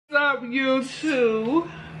up, YouTube?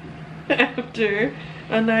 After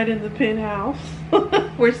a night in the penthouse,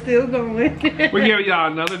 we're still going. We're giving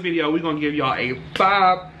y'all another video. We're gonna give y'all a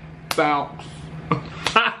 5 facts.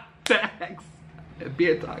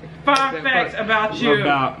 Five facts about you.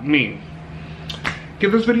 About me.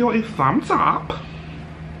 Give this video a thumbs up.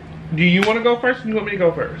 Do you want to go first or do you want me to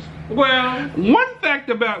go first? Well, one fact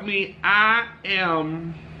about me, I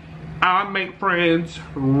make friends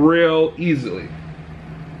real easily.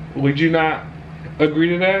 Would you not agree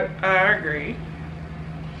to that? I agree.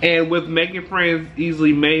 And with making friends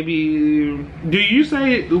easily, maybe, do you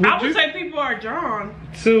say? I would say people are drawn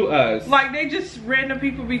to us. Like they just random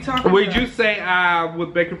people be talking. Would you say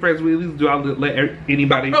with making friends with easily, do I let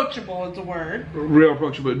anybody? Approachable is the word. Real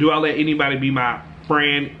approachable. Do I let anybody be my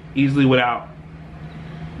friend easily without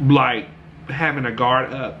like having a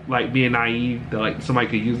guard up, like being naive that like somebody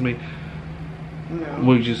could use me? No.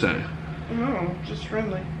 What would you say? No, just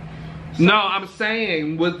friendly. No, I'm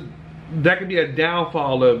saying that could be a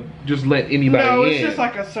downfall of just let anybody in. No, it's just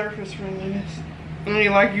like a surface friendliness. I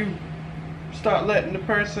mean, like you start letting the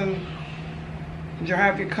person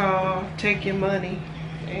drive your car, take your money.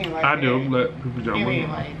 It ain't like I that. do let people drive my It ain't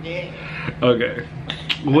car. like that. Okay.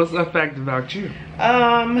 What's a fact about you?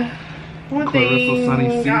 One Clarissa Sunny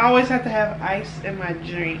thing, C? I always have to have ice in my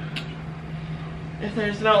drink. If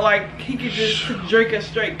there's no, like, he could just drink a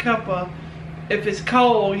straight cup of, if it's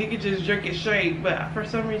cold, he could just drink it straight. But for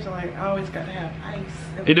some reason, like, I always got to have ice.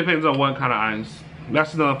 It depends on what kind of ice.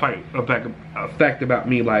 That's another fact about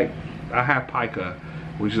me. Like, I have pica,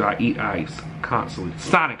 which is I eat ice constantly.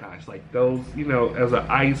 Sonic ice, like those, you know, as an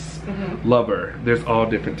ice lover, there's all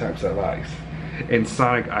different types of ice. And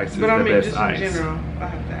Sonic ice is the best just ice. in general, I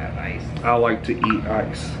have to have ice. I like to eat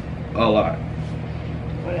ice a lot.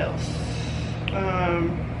 What else?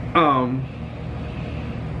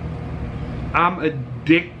 I'm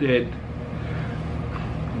addicted.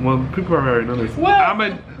 Well, people already know this.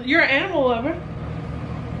 Well, you're an animal lover.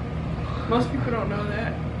 Most people don't know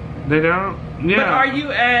that. They don't? Yeah. But are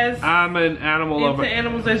you as I'm an animal lover. into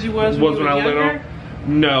animals as you was when I was little?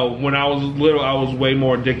 No, when I was little, I was way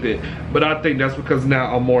more addicted. But I think that's because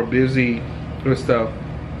now I'm more busy with stuff.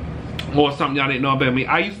 Or something y'all didn't know about me.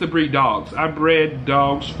 I used to breed dogs. I bred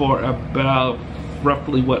dogs for about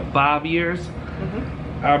roughly, what, 5 years?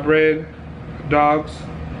 I bred dogs.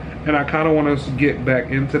 And I kind of want to get back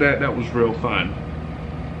into that. That was real fun.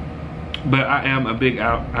 But I am a big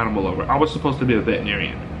animal lover. I was supposed to be a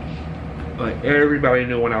veterinarian. Like everybody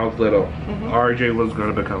knew when I was little, RJ was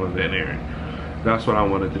going to become a veterinarian. That's what I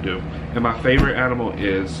wanted to do. And my favorite animal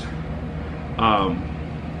is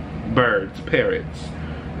birds, parrots.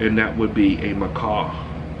 And that would be a macaw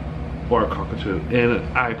or a cockatoo. And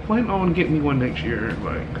I plan on getting me one next year.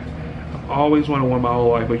 Like, I've always wanted one my whole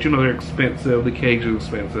life, but you know they're expensive. The cage is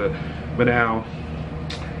expensive. But now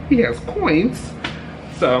he has coins,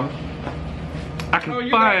 so I can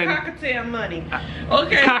find. Got cockatail money.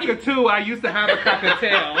 Okay. Cockatoo. I used to have a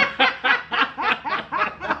cockatail.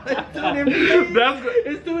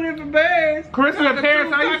 It's two different birds. Carissa, the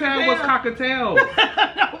parents I used to have was cockatails. No,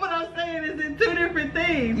 what I'm saying is it's two different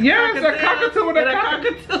things. Yes, a cockatoo and a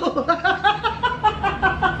cockatoo.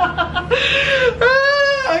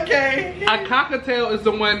 Okay. A cockatail is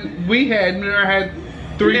the one we had. We had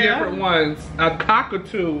 3 different ones. A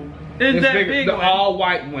cockatoo is that bigger, big the one? all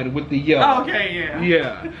white one with the yellow. Okay, yeah.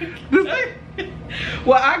 Yeah.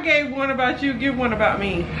 Well, I gave one about you. Give one about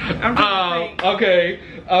me. I'm trying to think. Okay.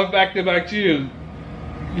 A fact about you.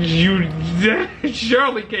 You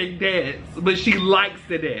Shirley can't dance, but she likes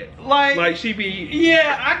to dance. Like she be.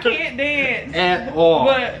 Yeah, I can't dance at all.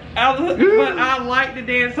 But I like to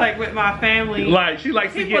dance like with my family. Like she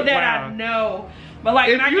likes to people get that wild. I know. But like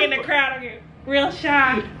when I get in the crowd, I get real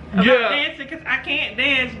shy about dancing because I can't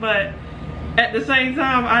dance, but at the same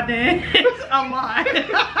time I dance a lot.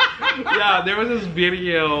 Yeah, there was this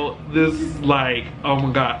video, this like, oh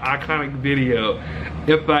my god, iconic video.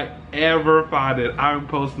 If I ever find it, I'm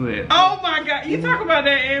posting it. Oh my god, you talk about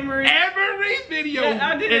that Anne-Marie. Anne-Marie video.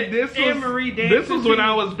 I did and this Anne-Marie dance. This was when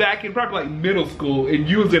I was back in probably like middle school and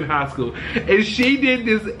you was in high school. And she did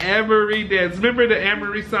this Anne-Marie dance. Remember the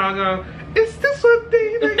Anne-Marie song Is this what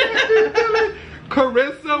they do?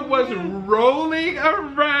 Carissa was rolling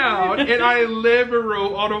around in our living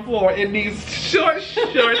room on the floor in these short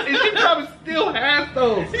shorts, and she probably still has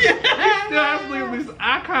those. She still has these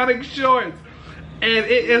iconic shorts, and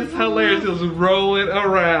it is hilarious just rolling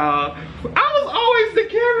around. I was always the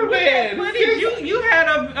cameraman. You had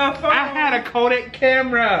a phone. I had a Kodak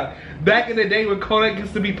camera. Back in the day when Kodak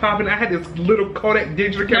used to be popping, I had this little Kodak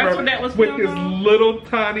digital camera That's what that was with this on? little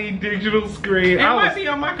tiny digital screen. It might be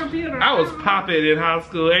on my computer. I was popping in high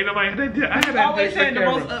school. Ain't nobody had that. I had that always digital had the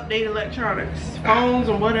camera. most updated electronics, phones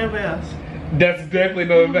and whatever else. That's definitely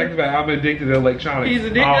no effect about it. I'm addicted to electronics. He's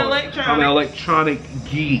addicted to electronics. I'm an electronic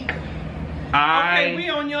geek. Okay, we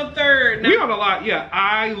on your third now. We on a lot, yeah.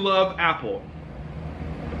 I love Apple.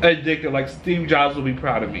 Addicted, like Steve Jobs will be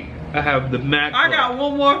proud of me. I have the MacBook. I got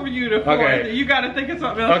one more for you to Okay. You got to think of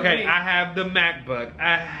something else. Okay, I have the MacBook.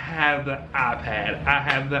 I have the iPad. I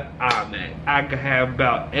have the iMac. I have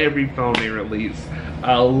about every phone they release.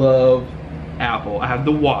 I love Apple. I have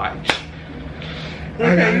the watch.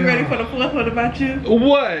 Okay, you ready for the fourth one about you?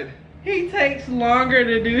 What? He takes longer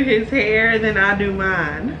to do his hair than I do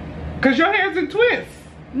mine. Cause your hair's in twists.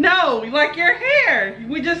 No, like your hair.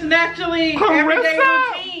 We just naturally everyday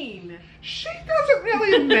routine. She doesn't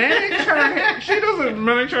really manage her hair. She doesn't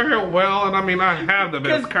manage her hair well, and I mean, I have the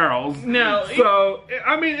best curls. No. So,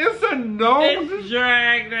 I mean, it's a known... It's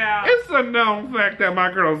dragged out. It's a known fact that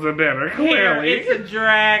my curls are better, clearly. It's a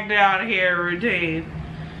dragged out hair routine.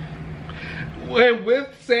 And with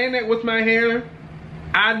saying that with my hair,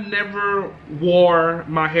 I never wore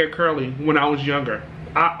my hair curly when I was younger.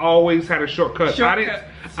 I always had a shortcut.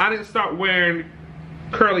 I didn't start wearing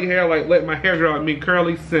curly hair, like let my hair grow. I mean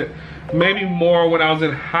curly since maybe more when I was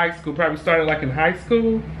in high school. Probably started like in high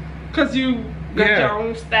school. Cause you got your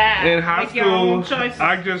own style. In high Make your own school, choices.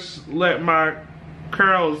 I just let my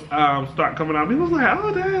curls start coming out. People was like,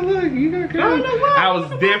 "Oh, Dad, look, you got curls." I was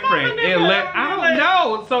different. I don't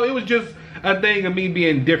know. So it was just a thing of me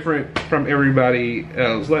being different from everybody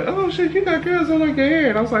else. Like, oh shit, you got curls on like your hair.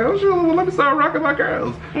 And I was like, oh shit, well, let me start rocking my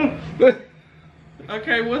curls.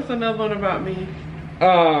 Okay, what's another one about me?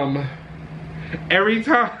 Every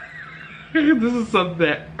time, this is something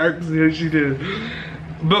that irks me that she did.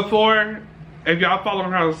 Before, if y'all follow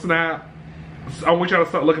her on Snap, I want y'all to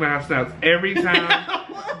start looking at her snaps. Every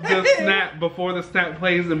time before the snap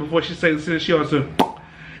plays and before she says the she always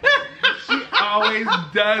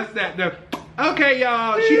does that. Okay,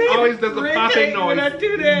 y'all. She always does a popping noise. When I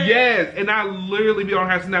do that. Yes, and I literally be on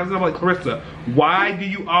her snaps and I'm like, Clarissa, why do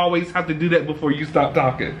you always have to do that before you stop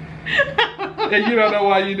talking? And you don't know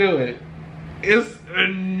why you do it. It's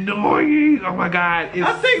annoying. Oh my God.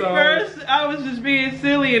 I think first I was just being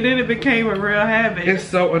silly and then it became a real habit. It's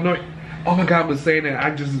so annoying. Oh my God, I was saying that.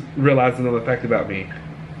 I just realized another fact about me.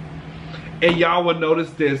 And y'all will notice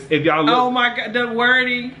this if y'all look. Oh my God, the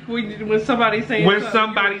wording when somebody's saying when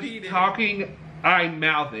somebody's talking, I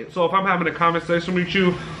mouth it. So if I'm having a conversation with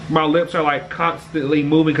you, my lips are like constantly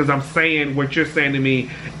moving because I'm saying what you're saying to me,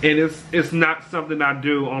 and it's not something I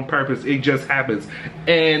do on purpose. It just happens.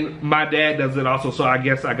 And my dad does it also, so I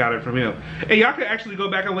guess I got it from him. And y'all can actually go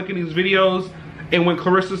back and look at these videos, and when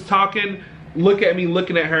Clarissa's talking, look at me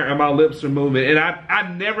looking at her and my lips are moving. And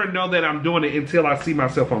I never know that I'm doing it until I see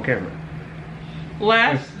myself on camera.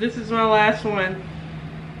 This is my last one.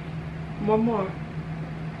 One more.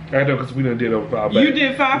 I know, because we done did over 5. You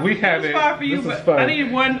did 5. We haven't. 5 for you, but I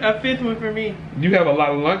need a 5th one for me. You have a lot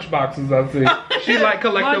of lunch boxes, I see. She like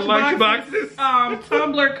collecting lunch boxes.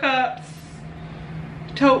 Tumbler cups,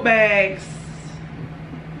 tote bags.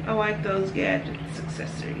 I like those gadgets,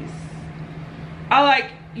 accessories. I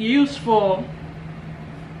like useful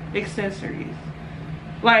accessories.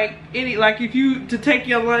 Like if you to take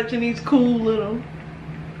your lunch in these cool little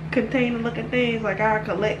container looking things, like I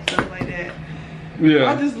collect stuff like that.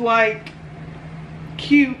 Yeah. I just like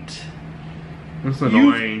cute, it's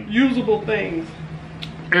annoying, usable things.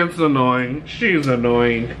 It's annoying. She's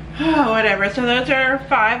annoying. Oh, whatever. So those are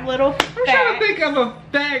 5 little facts. I'm trying to think of a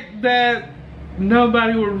fact that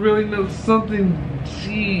nobody would really know something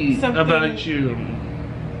about you.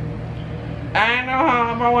 I don't know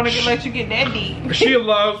how I want to let you get that deep. She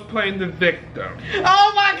loves playing the victim.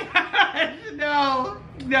 Oh my gosh, no.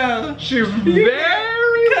 She's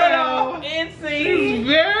very well. She's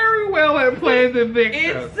very well at playing the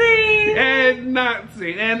victim. Insane. And not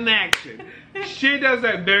seen and action. She does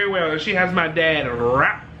that very well. She has my dad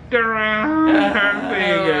wrapped around her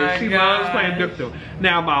finger. She loves playing victim.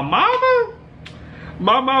 Now my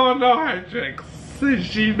mama know her tricks.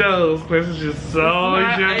 She knows because it's just so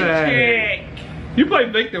dramatic. You play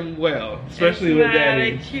victim well, especially with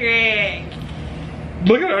daddy. It's not a trick.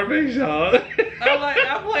 Look at her face, y'all.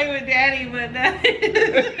 I play with daddy, but not.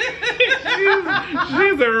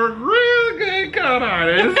 she's a real good con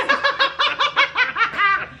artist.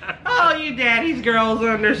 Oh, you daddy's girls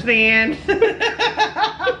understand.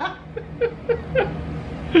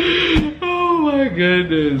 Oh my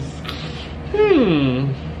goodness.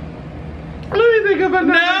 Let me think of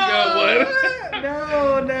another good one.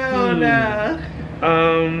 No.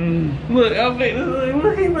 Look, I'm like,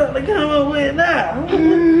 what he about to come up with now?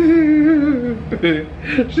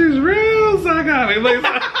 She's real psychotic. Like,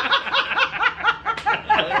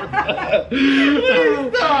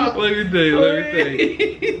 Stop. let me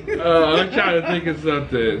think. I'm trying to think of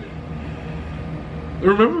something.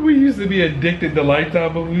 Remember we used to be addicted to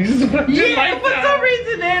Lifetime movies? Yeah, for some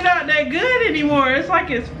reason they're not that good anymore. It's like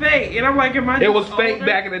it's fake. And I'm like, am I just It was fake older?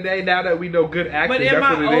 back in the day. Now that we know good actors, But am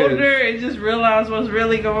that's what I it older is. and just realize what's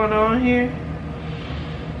really going on here?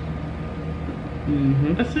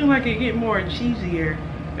 It seems like it get more cheesier,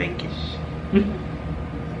 fakeish.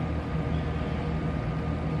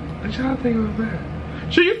 I'm trying to think of that.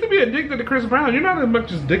 She used to be addicted to Chris Brown. You're not as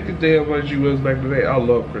much addicted to him as you was back in the day. I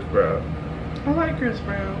love Chris Brown. I like Chris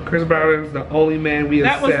Brown. Chris Brown is the only man we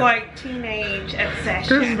accept. That was like teenage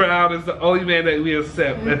obsession. Chris Brown is the only man that we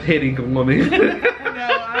accept as hitting a woman. I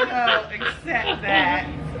know, accept that.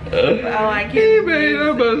 But I like He his made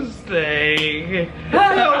a music. mistake.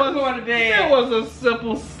 I'm going to bed. It was a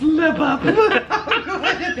simple slip up. I'm going to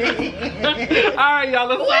bed. Alright, y'all,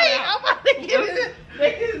 let's Wait, sign out. I'm about to get it.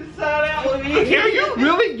 They can sign out with me. Are you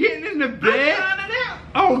really getting in the bed? I'm signing out.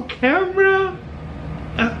 On camera?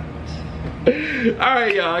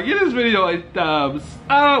 Alright, y'all, give this video a thumbs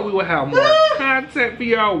up. We will have more content for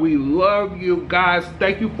y'all. We love you guys.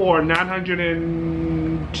 Thank you for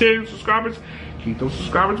 910 subscribers. Keep those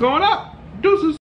subscribers going up. Deuces.